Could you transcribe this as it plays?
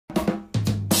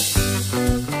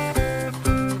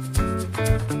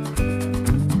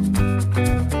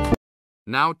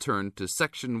Now turn to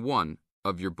Section 1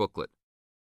 of your booklet.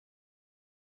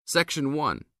 Section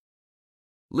 1.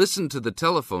 Listen to the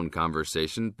telephone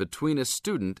conversation between a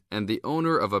student and the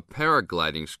owner of a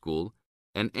paragliding school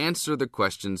and answer the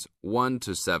questions 1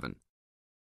 to 7.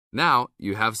 Now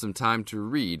you have some time to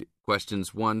read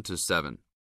questions 1 to 7.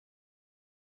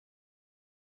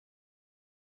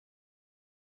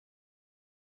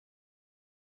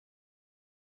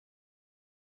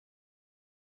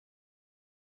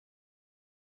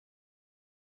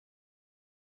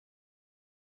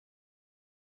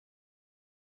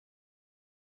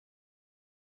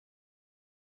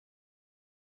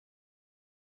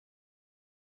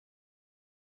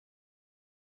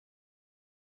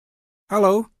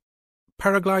 Hello,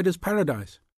 Paraglider's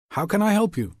Paradise. How can I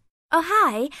help you? Oh,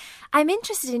 hi. I'm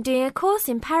interested in doing a course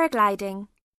in paragliding.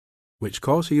 Which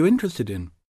course are you interested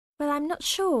in? Well, I'm not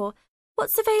sure.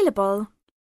 What's available?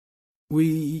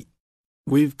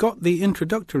 We've got the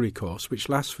introductory course, which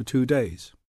lasts for 2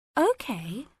 days.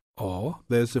 OK. Or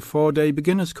there's the 4-day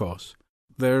beginner's course.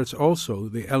 There's also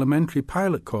the elementary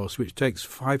pilot course, which takes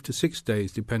 5 to 6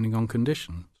 days, depending on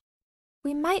conditions.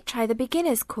 We might try the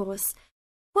beginner's course.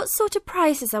 What sort of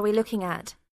prices are we looking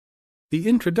at? The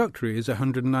introductory is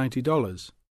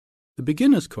 $190. The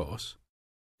beginner's course,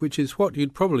 which is what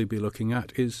you'd probably be looking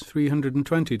at, is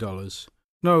 $320.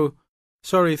 No,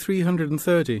 sorry,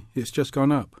 $330. It's just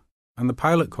gone up. And the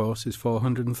pilot course is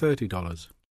 $430.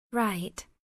 Right.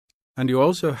 And you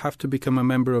also have to become a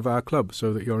member of our club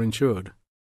so that you're insured.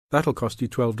 That'll cost you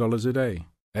 $12 a day.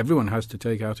 Everyone has to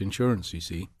take out insurance, you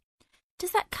see.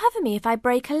 Does that cover me if I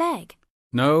break a leg?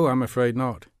 No, I'm afraid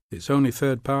not. It's only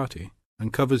third party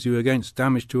and covers you against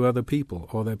damage to other people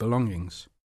or their belongings,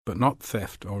 but not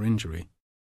theft or injury.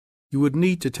 You would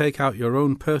need to take out your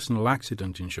own personal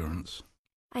accident insurance.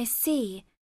 I see.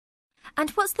 And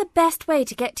what's the best way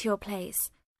to get to your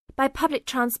place? By public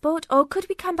transport, or could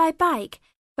we come by bike?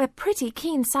 We're pretty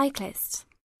keen cyclists.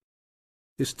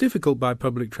 It's difficult by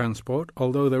public transport,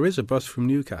 although there is a bus from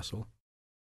Newcastle.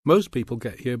 Most people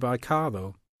get here by car,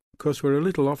 though, because we're a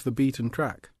little off the beaten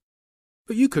track.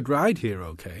 But you could ride here,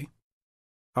 OK?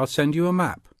 I'll send you a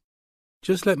map.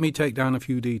 Just let me take down a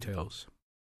few details.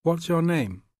 What's your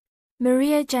name?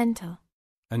 Maria Gentle.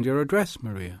 And your address,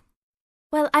 Maria?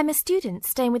 Well, I'm a student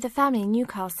staying with a family in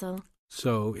Newcastle.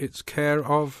 So it's care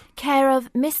of? Care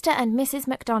of Mr. and Mrs.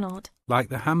 MacDonald. Like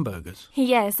the hamburgers?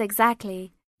 Yes,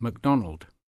 exactly. MacDonald.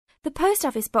 The post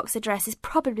office box address is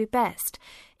probably best.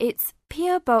 It's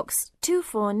P.O. Box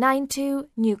 2492,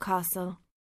 Newcastle.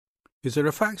 Is there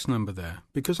a fax number there?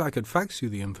 Because I could fax you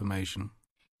the information.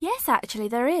 Yes, actually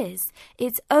there is.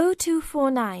 It's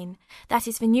 0249. That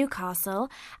is for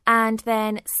Newcastle. And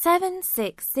then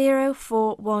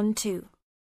 760412.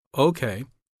 OK.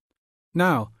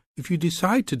 Now, if you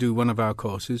decide to do one of our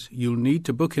courses, you'll need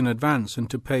to book in advance and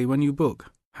to pay when you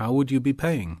book. How would you be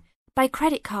paying? By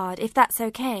credit card, if that's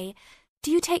OK.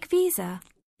 Do you take Visa?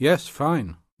 Yes,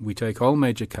 fine. We take all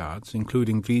major cards,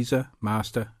 including Visa,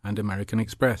 Master and American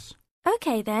Express.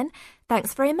 OK then.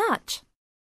 Thanks very much.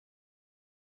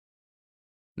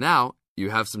 Now you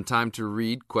have some time to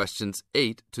read questions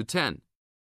 8 to 10.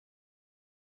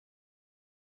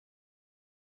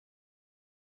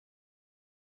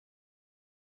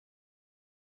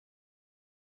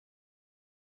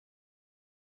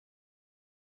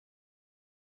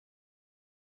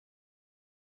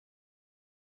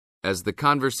 As the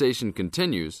conversation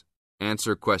continues,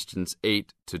 answer questions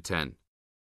 8 to 10.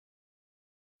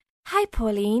 Hi,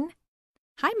 Pauline.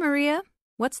 Hi, Maria.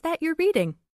 What's that you're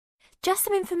reading? Just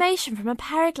some information from a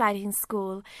paragliding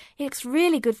school. It looks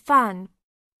really good fun.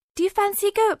 Do you fancy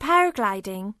a go at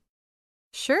paragliding?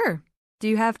 Sure. Do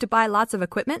you have to buy lots of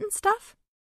equipment and stuff?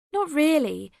 Not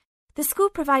really. The school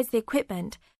provides the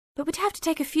equipment, but we'd have to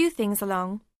take a few things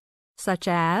along. Such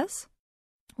as?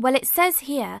 Well, it says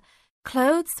here,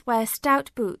 clothes wear stout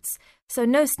boots, so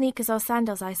no sneakers or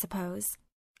sandals, I suppose.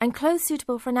 And clothes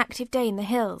suitable for an active day in the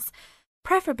hills,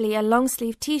 preferably a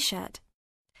long-sleeve T-shirt.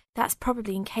 That's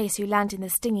probably in case you land in the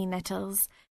stinging nettles.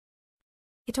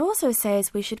 It also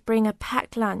says we should bring a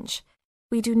packed lunch.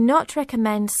 We do not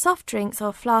recommend soft drinks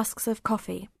or flasks of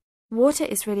coffee. Water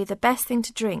is really the best thing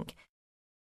to drink.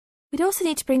 We'd also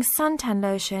need to bring suntan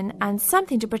lotion and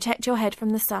something to protect your head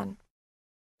from the sun.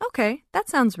 Okay, that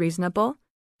sounds reasonable.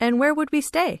 And where would we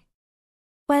stay?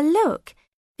 Well, look,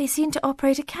 they seem to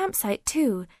operate a campsite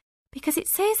too, because it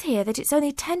says here that it's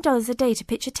only $10 a day to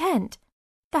pitch a tent.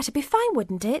 That'd be fine,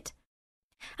 wouldn't it?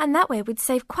 And that way we'd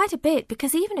save quite a bit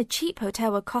because even a cheap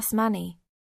hotel would cost money.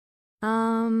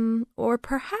 Or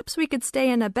perhaps we could stay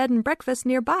in a bed and breakfast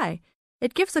nearby.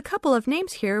 It gives a couple of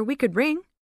names here we could ring.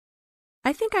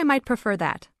 I think I might prefer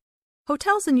that.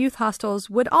 Hotels and youth hostels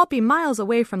would all be miles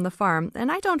away from the farm,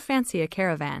 and I don't fancy a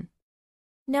caravan.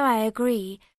 No, I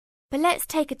agree. But let's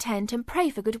take a tent and pray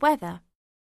for good weather.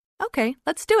 Okay,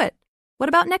 let's do it. What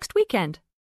about next weekend?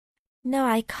 No,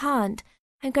 I can't.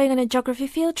 I'm going on a geography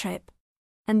field trip.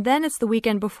 And then it's the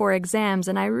weekend before exams,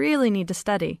 and I really need to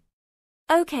study.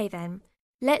 Okay then.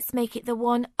 Let's make it the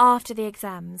one after the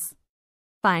exams.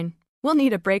 Fine. We'll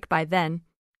need a break by then.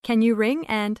 Can you ring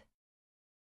and...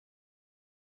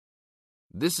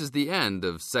 This is the end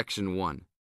of Section 1.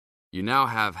 You now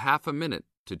have half a minute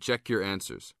to check your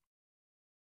answers.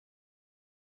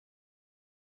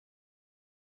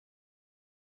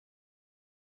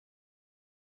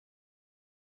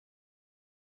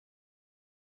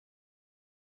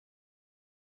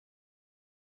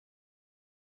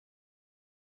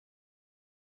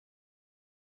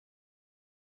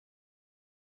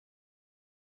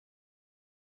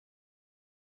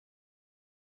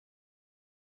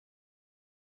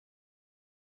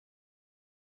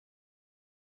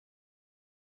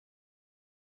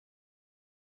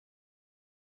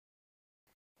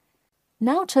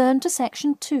 Now turn to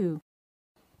Section 2.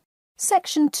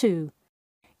 Section 2.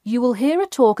 You will hear a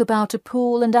talk about a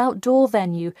pool and outdoor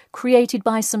venue created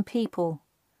by some people.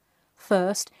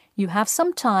 First, you have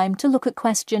some time to look at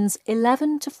questions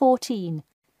 11 to 14.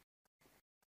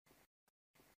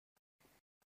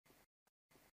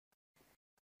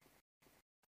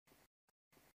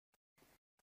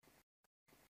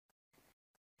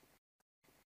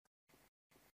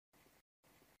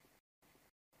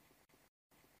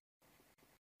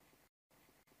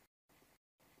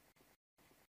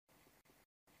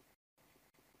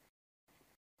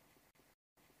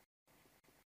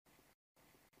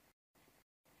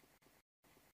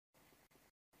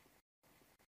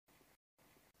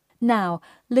 Now,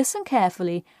 listen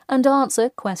carefully and answer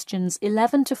questions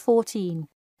 11 to 14.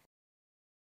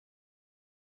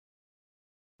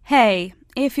 Hey,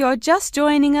 if you're just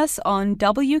joining us on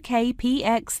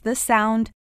WKPX The Sound,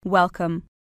 welcome.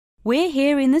 We're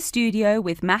here in the studio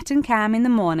with Matt and Cam in the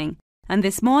morning, and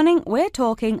this morning we're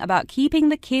talking about keeping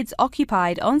the kids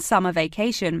occupied on summer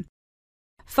vacation.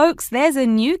 Folks, there's a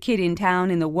new kid in town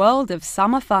in the world of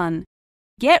summer fun.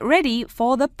 Get ready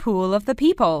for the Pool of the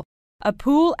People, a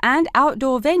pool and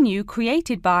outdoor venue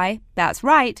created by, that's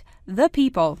right, the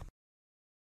people.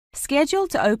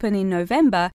 Scheduled to open in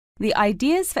November, the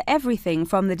ideas for everything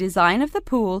from the design of the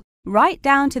pool right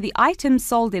down to the items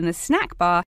sold in the snack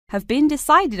bar have been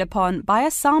decided upon by a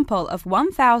sample of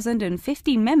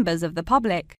 1,050 members of the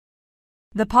public.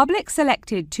 The public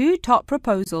selected 2 top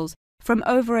proposals from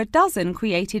over a dozen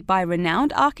created by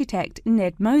renowned architect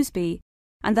Ned Mosby,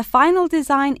 and the final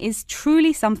design is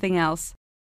truly something else.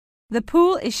 The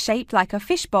pool is shaped like a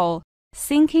fishbowl,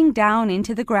 sinking down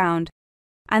into the ground.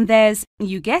 And there's,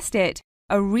 you guessed it,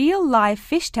 a real live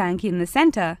fish tank in the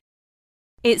center.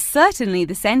 It's certainly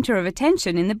the center of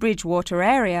attention in the Bridgewater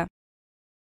area.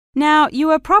 Now, you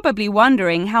are probably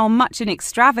wondering how much an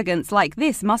extravagance like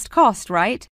this must cost,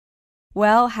 right?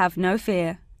 Well, have no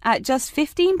fear. At just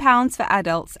 £15 for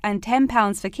adults and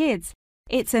 £10 for kids,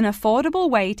 it's an affordable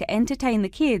way to entertain the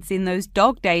kids in those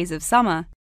dog days of summer.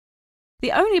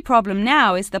 The only problem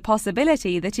now is the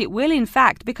possibility that it will in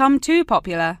fact become too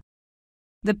popular.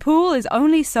 The pool is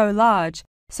only so large,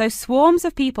 so swarms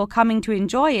of people coming to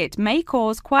enjoy it may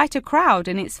cause quite a crowd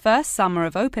in its first summer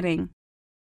of opening.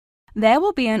 There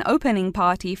will be an opening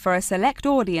party for a select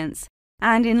audience,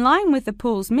 and in line with the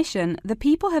pool's mission, the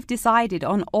people have decided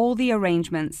on all the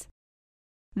arrangements.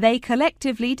 They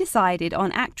collectively decided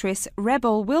on actress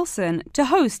Rebel Wilson to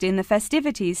host in the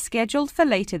festivities scheduled for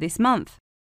later this month,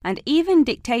 and even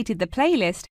dictated the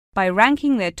playlist by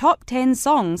ranking their top 10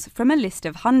 songs from a list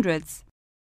of hundreds.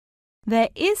 There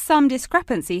is some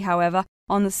discrepancy, however,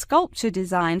 on the sculpture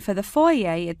design for the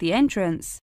foyer at the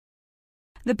entrance.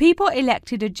 The people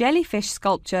elected a jellyfish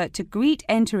sculpture to greet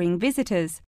entering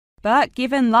visitors, but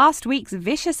given last week's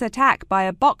vicious attack by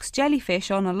a box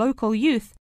jellyfish on a local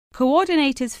youth,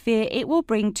 coordinators fear it will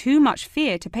bring too much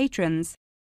fear to patrons.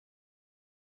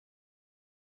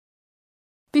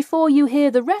 Before you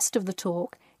hear the rest of the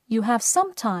talk, you have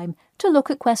some time to look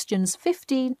at questions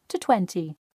 15 to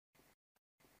 20.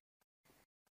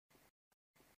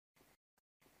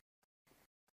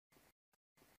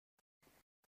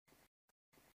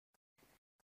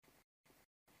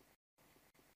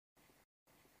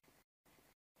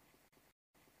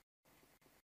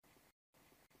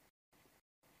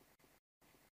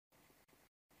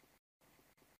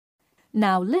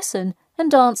 Now listen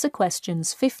and answer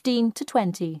questions 15 to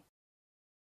 20.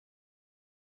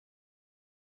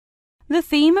 The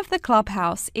theme of the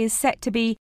clubhouse is set to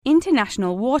be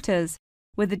International Waters,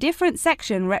 with a different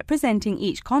section representing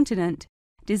each continent,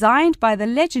 designed by the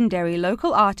legendary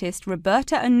local artist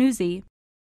Roberta Annuzzi.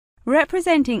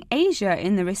 Representing Asia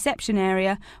in the reception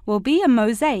area will be a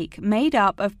mosaic made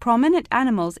up of prominent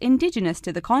animals indigenous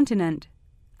to the continent: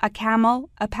 a camel,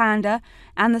 a panda,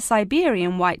 and the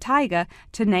Siberian white tiger,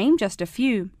 to name just a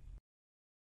few.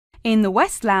 In the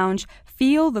West Lounge,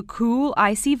 feel the cool,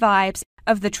 icy vibes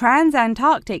of the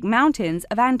transantarctic mountains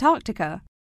of Antarctica.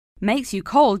 Makes you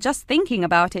cold just thinking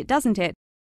about it, doesn't it?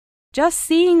 Just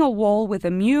seeing a wall with a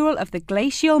mural of the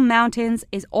glacial mountains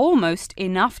is almost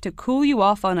enough to cool you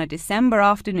off on a December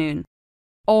afternoon.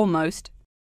 Almost.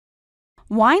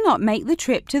 Why not make the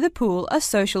trip to the pool a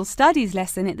social studies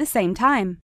lesson at the same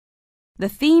time? The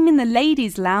theme in the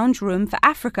ladies' lounge room for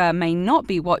Africa may not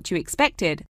be what you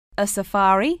expected. A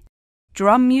safari?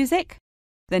 Drum music?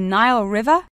 The Nile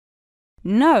River?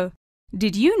 No.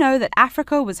 Did you know that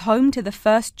Africa was home to the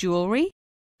first jewelry?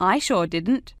 I sure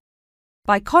didn't.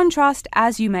 By contrast,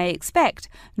 as you may expect,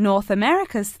 North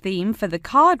America's theme for the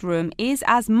card room is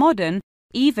as modern,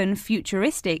 even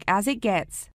futuristic as it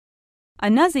gets.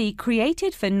 Annuzzi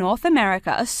created for North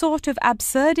America a sort of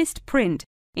absurdist print,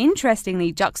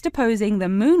 interestingly juxtaposing the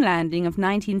moon landing of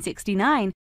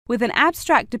 1969 with an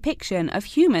abstract depiction of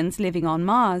humans living on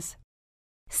Mars.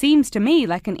 Seems to me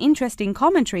like an interesting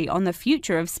commentary on the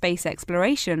future of space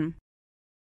exploration.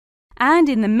 And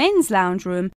in the men's lounge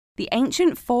room, the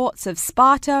ancient forts of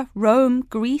Sparta, Rome,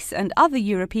 Greece, and other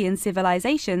European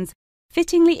civilizations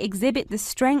fittingly exhibit the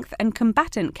strength and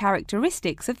combatant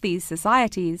characteristics of these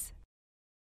societies.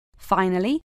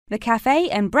 Finally, the cafe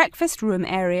and breakfast room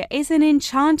area is an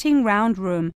enchanting round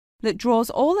room that draws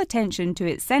all attention to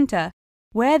its center,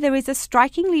 where there is a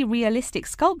strikingly realistic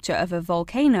sculpture of a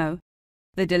volcano.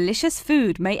 The delicious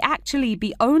food may actually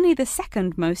be only the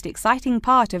second most exciting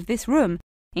part of this room,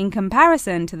 in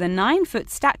comparison to the 9-foot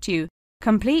statue,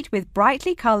 complete with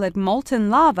brightly colored molten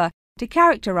lava to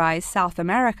characterize South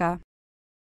America.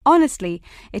 Honestly,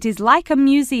 it is like a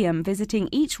museum visiting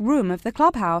each room of the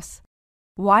clubhouse.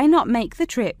 Why not make the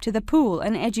trip to the pool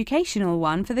an educational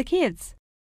one for the kids?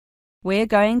 We're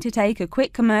going to take a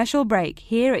quick commercial break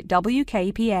here at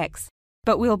WKPX,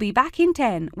 but we'll be back in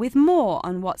 10 with more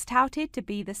on what's touted to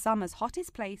be the summer's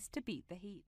hottest place to beat the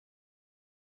heat.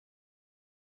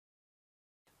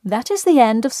 That is the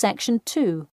end of section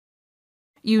 2.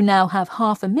 You now have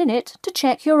half a minute to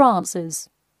check your answers.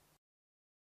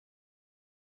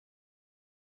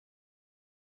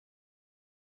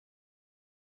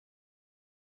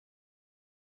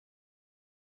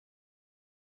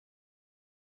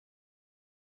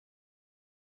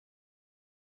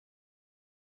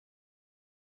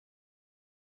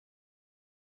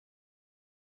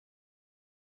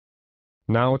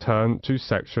 Now turn to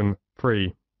section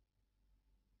 3.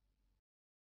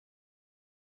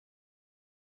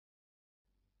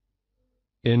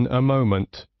 In a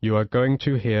moment, you are going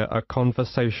to hear a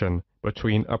conversation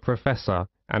between a professor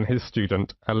and his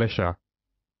student Alicia.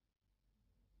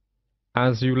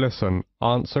 As you listen,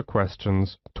 answer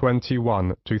questions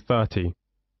 21 to 30.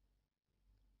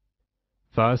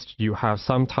 First, you have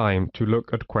some time to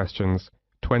look at questions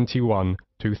 21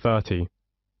 to 30.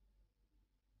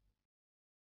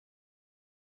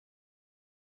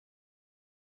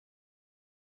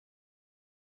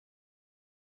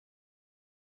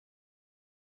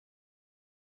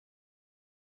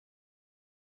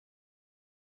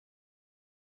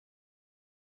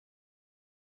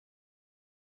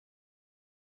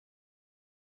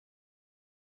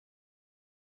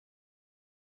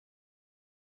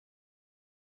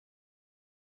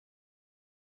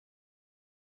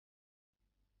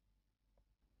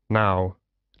 Now,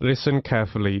 listen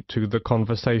carefully to the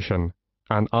conversation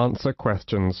and answer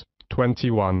questions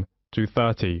 21 to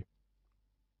 30.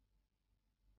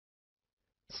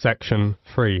 Section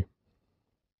 3.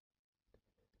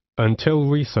 Until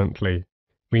recently,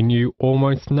 we knew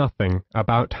almost nothing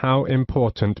about how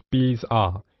important bees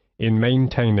are in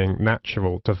maintaining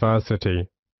natural diversity.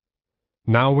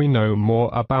 Now we know more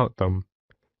about them.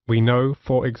 We know,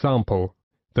 for example,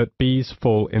 that bees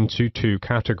fall into 2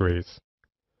 categories: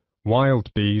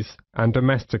 wild bees and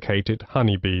domesticated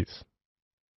honeybees.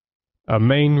 A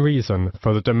main reason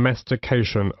for the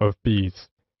domestication of bees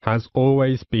has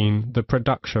always been the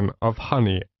production of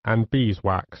honey and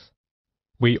beeswax.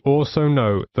 We also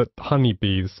know that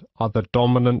honeybees are the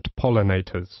dominant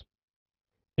pollinators.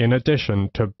 In addition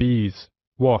to bees,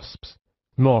 wasps,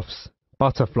 moths,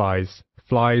 butterflies,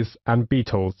 flies and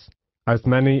beetles, as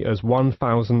many as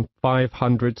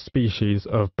 1,500 species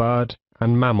of bird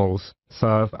and mammals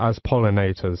serve as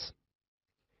pollinators.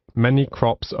 Many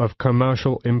crops of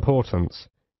commercial importance,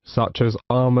 such as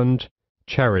almond,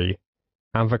 cherry,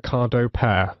 avocado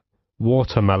pear,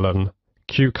 watermelon,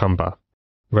 cucumber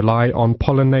rely on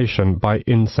pollination by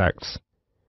insects.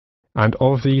 And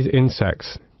of these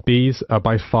insects, bees are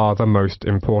by far the most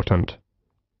important.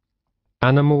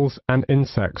 Animals and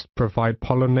insects provide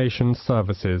pollination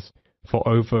services for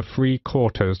over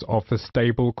 3/4 of the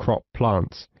stable crop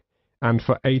plants and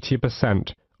for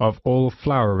 80% of all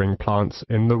flowering plants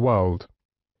in the world.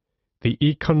 The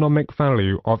economic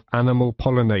value of animal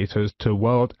pollinators to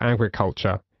world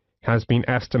agriculture has been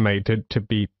estimated to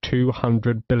be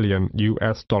 $200 billion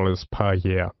per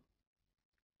year.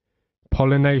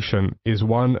 Pollination is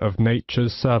one of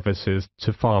nature's services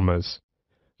to farmers,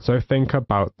 so think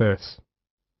about this.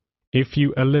 If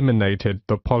you eliminated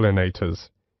the pollinators,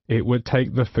 it would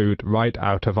take the food right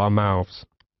out of our mouths.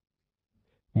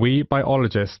 We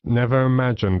biologists never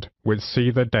imagined we'd see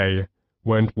the day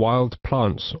when wild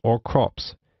plants or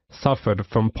crops suffered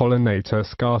from pollinator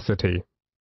scarcity.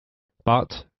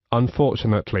 But,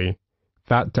 unfortunately,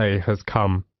 that day has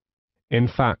come. In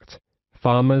fact,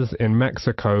 farmers in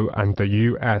Mexico and the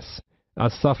US are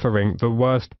suffering the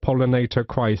worst pollinator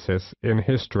crisis in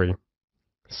history.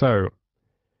 So,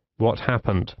 what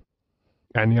happened?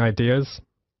 Any ideas?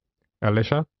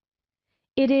 Alicia?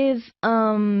 It is,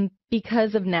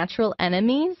 because of natural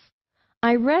enemies?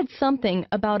 I read something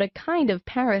about a kind of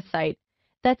parasite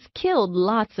that's killed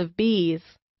lots of bees.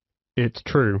 It's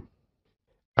true.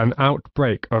 An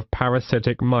outbreak of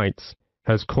parasitic mites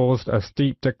has caused a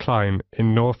steep decline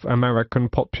in North American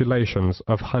populations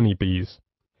of honeybees.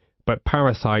 But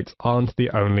parasites aren't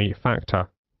the only factor.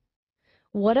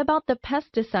 What about the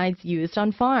pesticides used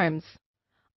on farms?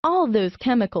 All those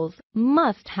chemicals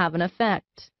must have an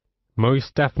effect.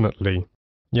 Most definitely,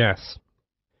 yes.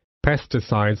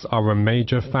 Pesticides are a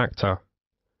major factor.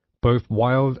 Both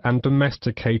wild and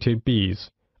domesticated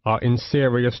bees are in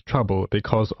serious trouble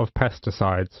because of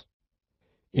pesticides.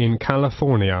 In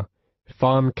California,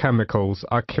 farm chemicals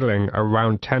are killing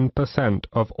around 10%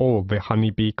 of all the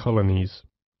honeybee colonies.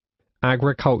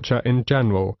 Agriculture in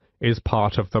general is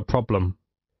part of the problem.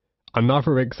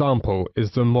 Another example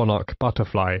is the monarch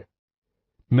butterfly.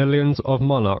 Millions of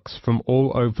monarchs from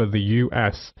all over the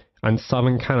US and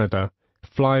southern Canada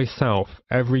fly south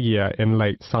every year in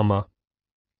late summer.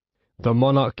 The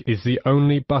monarch is the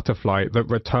only butterfly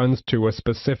that returns to a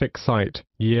specific site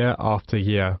year after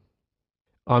year.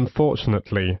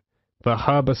 Unfortunately, the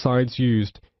herbicides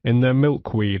used in the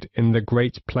milkweed in the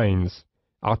Great Plains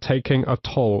are taking a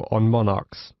toll on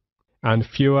monarchs, and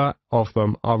fewer of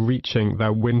them are reaching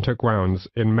their winter grounds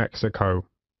in Mexico.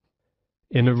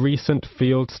 In a recent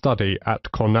field study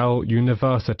at Cornell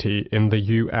University in the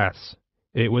US,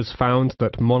 it was found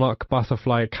that monarch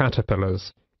butterfly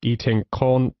caterpillars eating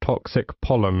corn-toxic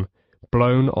pollen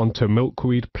blown onto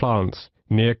milkweed plants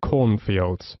near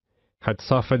cornfields had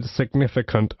suffered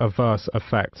significant adverse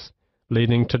effects,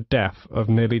 leading to death of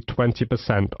nearly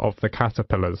 20% of the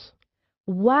caterpillars.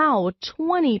 Wow,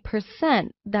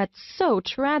 20%! That's so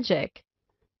tragic.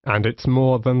 And it's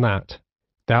more than that.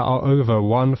 There are over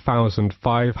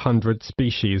 1,500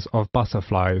 species of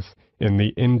butterflies in the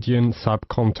Indian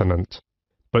subcontinent,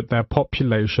 but their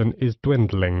population is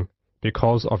dwindling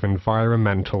because of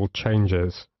environmental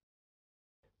changes.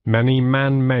 Many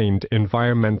man-made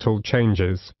environmental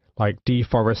changes like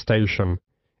deforestation,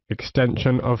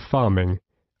 extension of farming,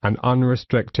 and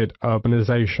unrestricted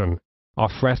urbanization are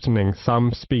threatening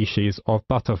some species of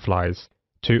butterflies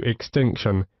to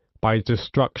extinction by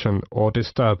destruction or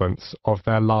disturbance of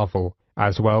their larval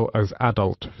as well as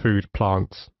adult food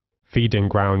plants, feeding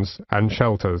grounds and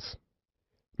shelters.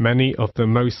 Many of the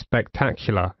most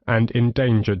spectacular and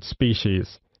endangered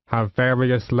species have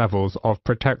various levels of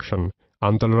protection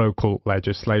under local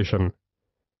legislation.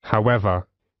 However,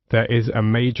 there is a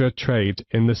major trade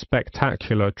in the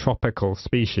spectacular tropical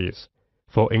species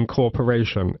for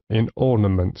incorporation in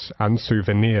ornaments and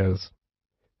souvenirs.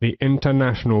 The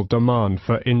international demand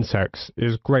for insects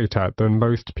is greater than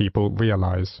most people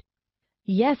realize.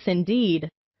 Yes, indeed.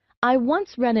 I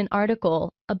once read an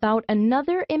article about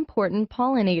another important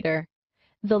pollinator,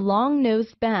 the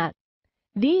long-nosed bat.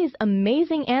 These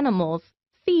amazing animals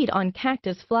feed on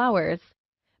cactus flowers,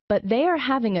 but they are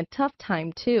having a tough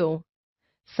time too.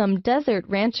 Some desert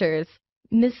ranchers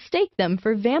mistake them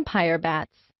for vampire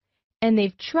bats, and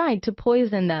they've tried to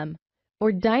poison them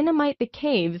or dynamite the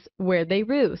caves where they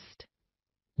roost.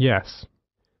 Yes,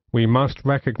 we must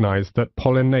recognize that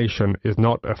pollination is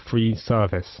not a free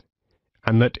service,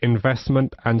 and that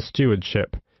investment and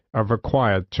stewardship are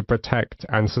required to protect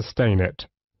and sustain it.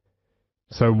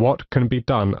 So what can be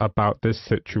done about this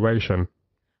situation?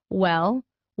 Well,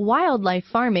 wildlife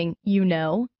farming, you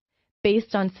know.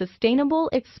 based on sustainable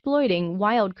exploiting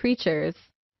wild creatures,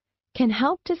 can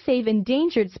help to save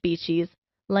endangered species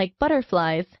like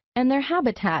butterflies and their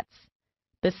habitats.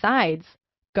 Besides,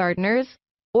 gardeners,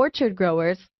 orchard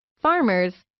growers,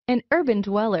 farmers, and urban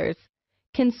dwellers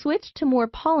can switch to more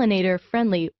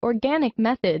pollinator-friendly organic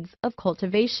methods of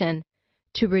cultivation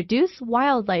to reduce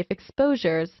wildlife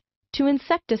exposures to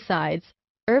insecticides,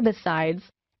 herbicides,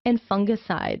 and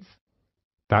fungicides.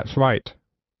 That's right.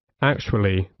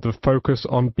 Actually, the focus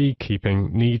on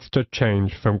beekeeping needs to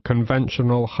change from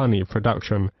conventional honey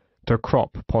production to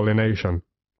crop pollination.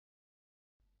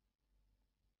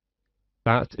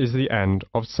 That is the end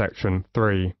of section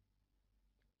 3.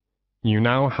 You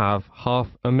now have half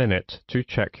a minute to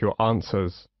check your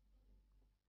answers.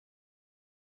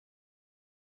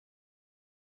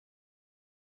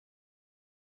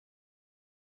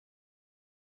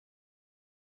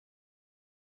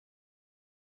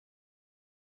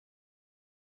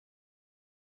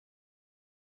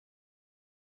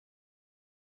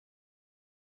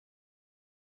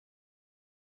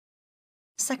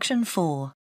 Section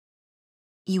 4.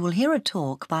 You will hear a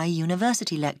talk by a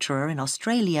university lecturer in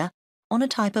Australia on a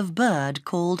type of bird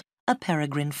called a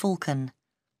peregrine falcon.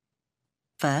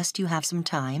 First, you have some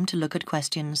time to look at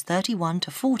questions 31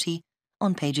 to 40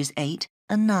 on pages 8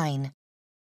 and 9.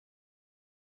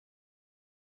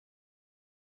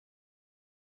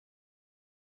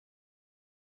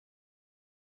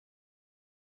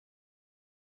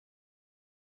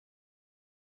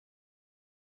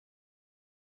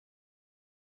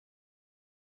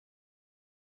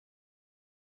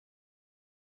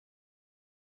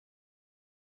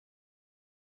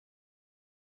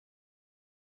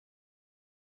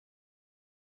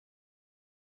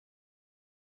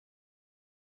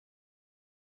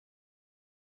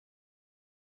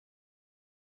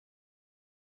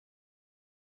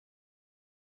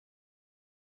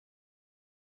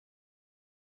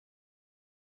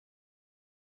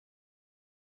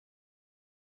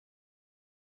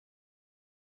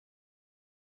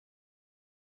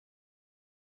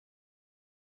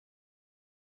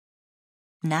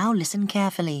 Now listen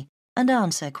carefully and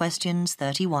answer questions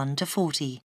 31 to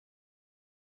 40.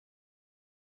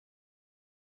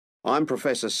 I'm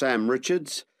Professor Sam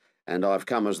Richards, and I've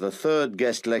come as the third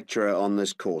guest lecturer on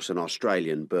this course in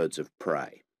Australian birds of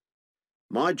prey.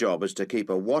 My job is to keep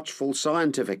a watchful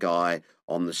scientific eye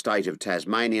on the state of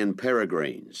Tasmanian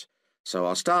peregrines, so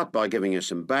I'll start by giving you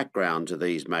some background to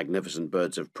these magnificent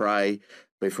birds of prey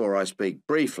before I speak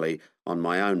briefly on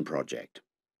my own project.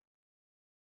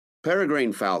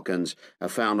 Peregrine falcons are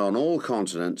found on all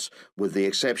continents with the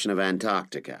exception of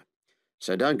Antarctica,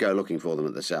 so don't go looking for them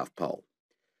at the South Pole.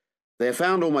 They're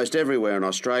found almost everywhere in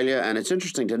Australia, and it's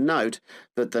interesting to note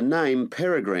that the name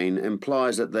peregrine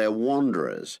implies that they're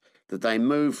wanderers, that they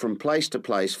move from place to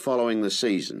place following the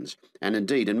seasons, and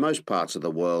indeed in most parts of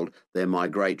the world they're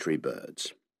migratory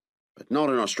birds. But not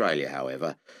in Australia,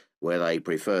 however, where they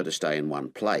prefer to stay in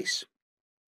one place.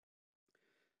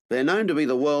 They're known to be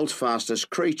the world's fastest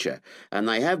creature, and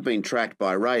they have been tracked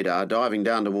by radar diving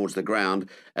down towards the ground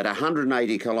at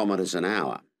 180 kilometres an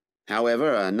hour.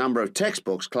 However, a number of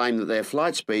textbooks claim that their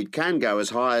flight speed can go as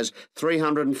high as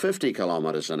 350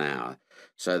 kilometres an hour,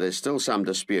 so there's still some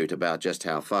dispute about just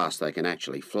how fast they can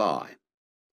actually fly.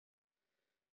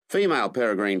 Female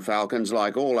peregrine falcons,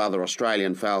 like all other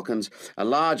Australian falcons, are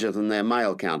larger than their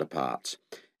male counterparts.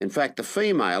 In fact, the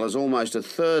female is almost a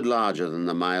third larger than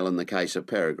the male in the case of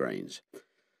peregrines.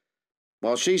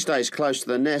 While she stays close to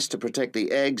the nest to protect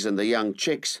the eggs and the young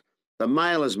chicks, the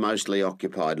male is mostly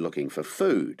occupied looking for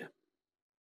food.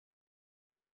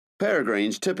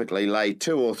 Peregrines typically lay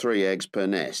 2 or 3 eggs per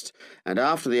nest, and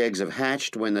after the eggs have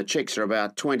hatched, when the chicks are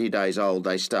about 20 days old,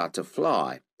 they start to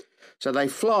fly. So they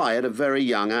fly at a very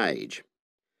young age.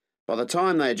 By the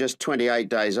time they're just 28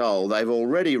 days old, they've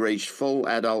already reached full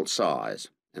adult size.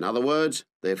 In other words,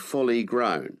 they're fully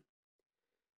grown.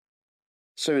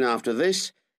 Soon after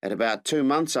this, at about 2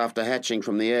 months after hatching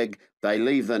from the egg, they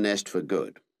leave the nest for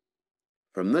good.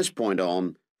 From this point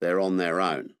on, they're on their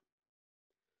own.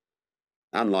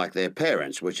 Unlike their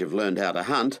parents, which have learned how to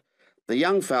hunt, the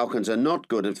young falcons are not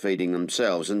good at feeding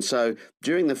themselves, and so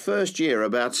during the first year,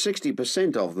 about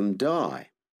 60% of them die.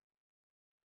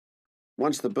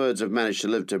 Once the birds have managed to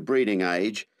live to breeding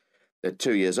age, at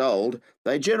 2 years old,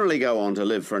 they generally go on to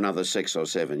live for another 6 or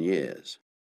 7 years.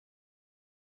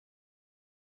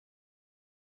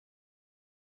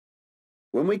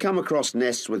 When we come across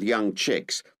nests with young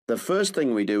chicks, the first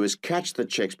thing we do is catch the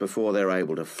chicks before they're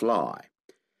able to fly.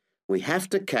 We have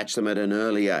to catch them at an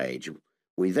early age.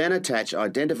 We then attach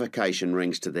identification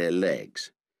rings to their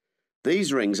legs.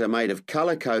 These rings are made of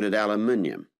colour-coded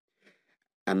aluminium,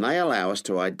 and they allow us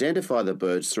to identify the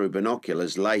birds through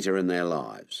binoculars later in their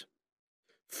lives.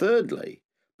 Thirdly,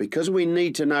 because we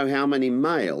need to know how many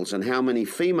males and how many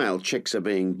female chicks are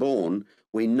being born,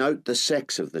 we note the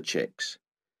sex of the chicks.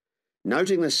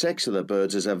 Noting the sex of the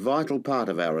birds is a vital part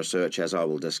of our research, as I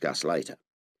will discuss later.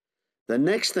 The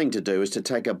next thing to do is to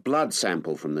take a blood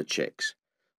sample from the chicks.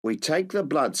 We take the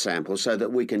blood sample so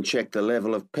that we can check the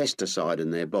level of pesticide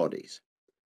in their bodies.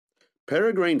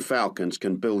 Peregrine falcons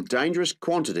can build dangerous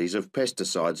quantities of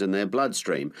pesticides in their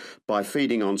bloodstream by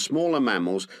feeding on smaller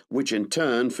mammals, which in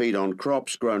turn feed on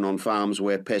crops grown on farms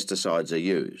where pesticides are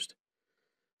used.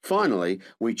 Finally,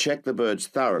 we check the birds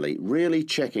thoroughly, really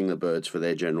checking the birds for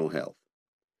their general health.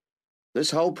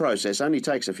 This whole process only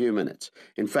takes a few minutes.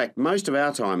 In fact, most of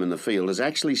our time in the field is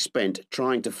actually spent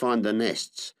trying to find the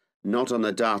nests, not on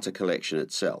the data collection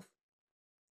itself.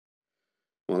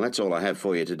 Well, that's all I have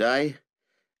for you today.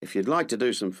 If you'd like to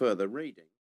do some further reading...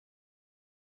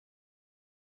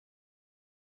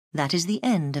 That is the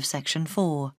end of section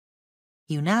 4.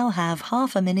 You now have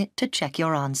half a minute to check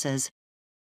your answers.